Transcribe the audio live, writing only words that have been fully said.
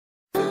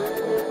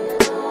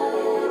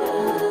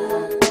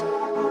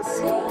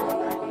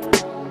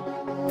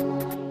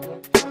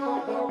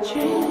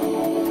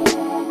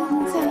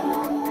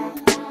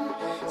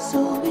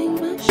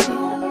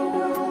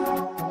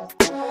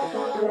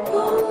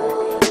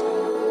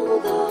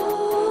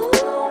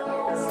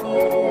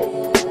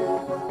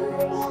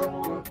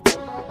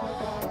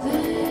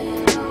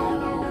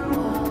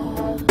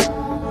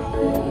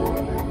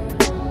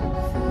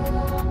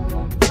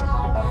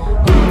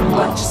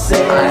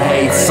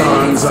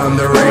on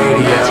the radio.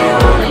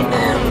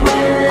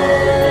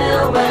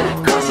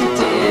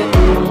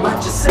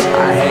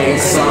 I hate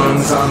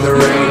songs on the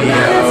radio.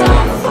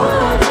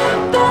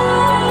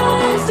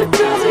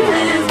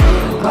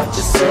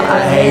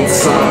 I hate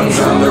songs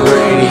on the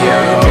radio.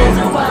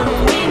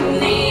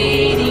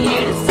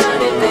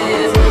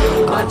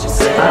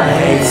 I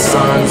hate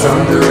songs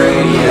on the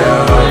radio.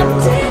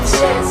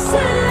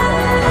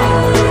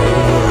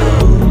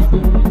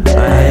 I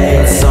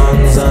hate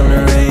songs on the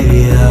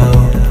radio.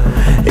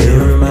 It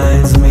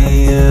reminds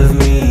me of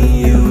me,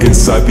 you.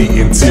 Inside the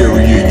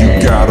interior,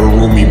 you got a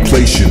roomy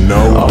place, you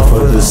know. All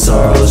for the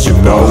sorrows you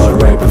know.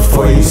 Right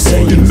before you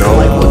say you know.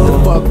 Like what the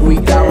fuck we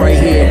got right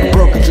here?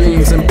 Broken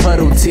dreams and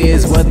puddle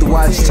tears. Weather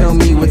watch tell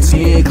me what's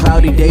near.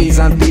 Cloudy days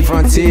on the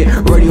frontier.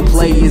 Radio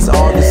play is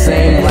all the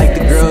same. Like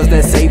the girls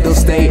that say they'll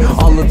stay,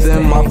 all of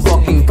them are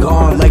fucking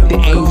gone. Like the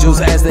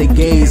angels as they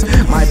gaze.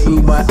 My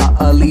Boo by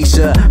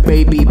Alicia,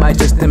 Baby by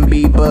Justin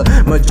Bieber.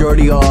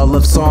 Majority all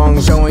of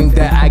songs showing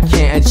that I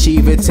can't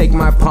achieve it. Take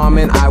my palm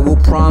and I will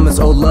promise.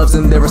 Oh, love's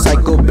in the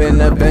recycle bin.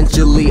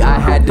 Eventually I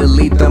had to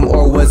delete them,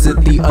 or was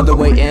it the other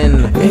way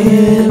in?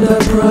 And I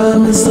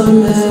promise I'll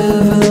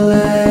never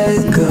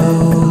let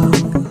go.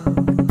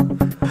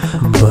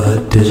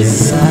 But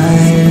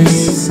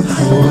desires,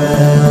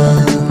 well,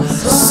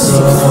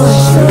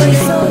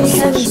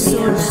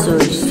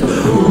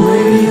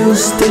 radio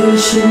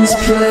stations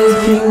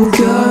playing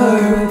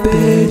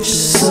garbage,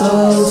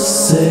 so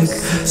sick.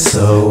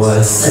 So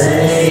I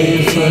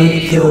say fuck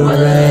the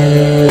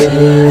radio.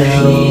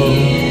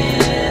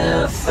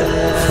 Fuck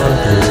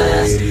the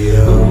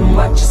radio.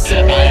 What you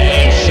say?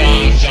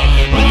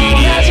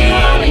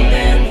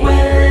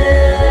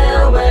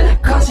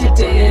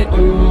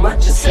 What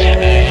you say?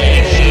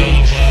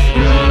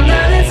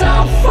 That it's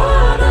all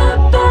for the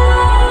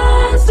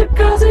best,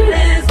 because it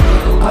is.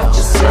 What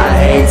you say? I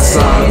hate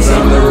songs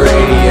on the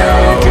radio.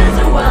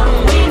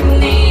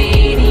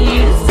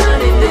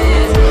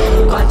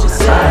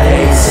 I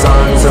hate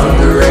songs on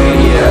the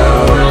radio.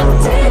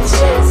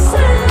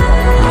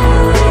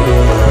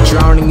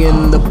 Drowning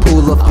in the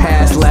pool of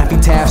past, Laffy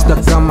Taff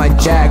stuck on my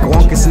jack.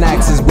 Wonka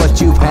snacks is what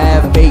you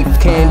have.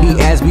 Vape candy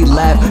as we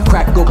laugh.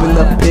 Crack open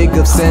the pig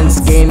of sense,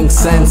 gaining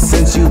sense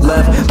since you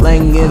left.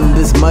 Laying in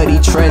this muddy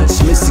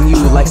trench, missing you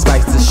like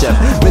Spice the Chef,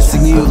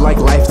 missing you like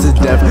life to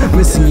death,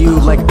 missing you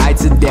like I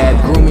to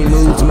dad. Gloomy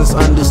moods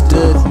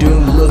misunderstood,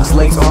 doomed looks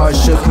like our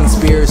shook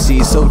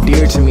conspiracy. So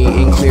dear to me,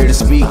 ain't clear to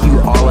speak,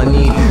 you all I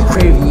need.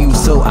 Craving you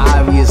so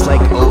obvious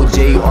like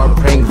OJ or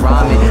prank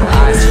ramen.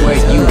 I swear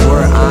you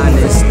were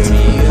honest,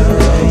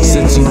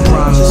 since you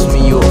promised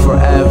me you'll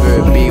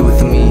forever be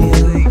with me.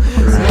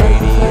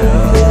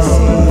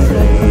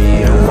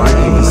 Why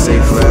even say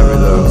forever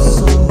though?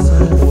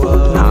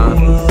 Huh?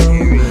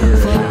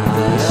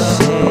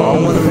 Oh, I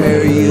wanna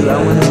marry you, I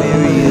wanna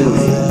marry you.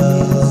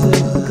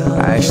 I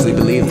actually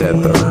believe that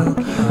though.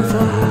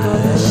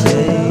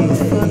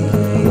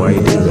 Why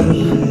you do that?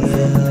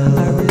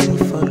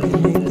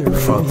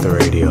 Fuck the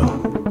radio.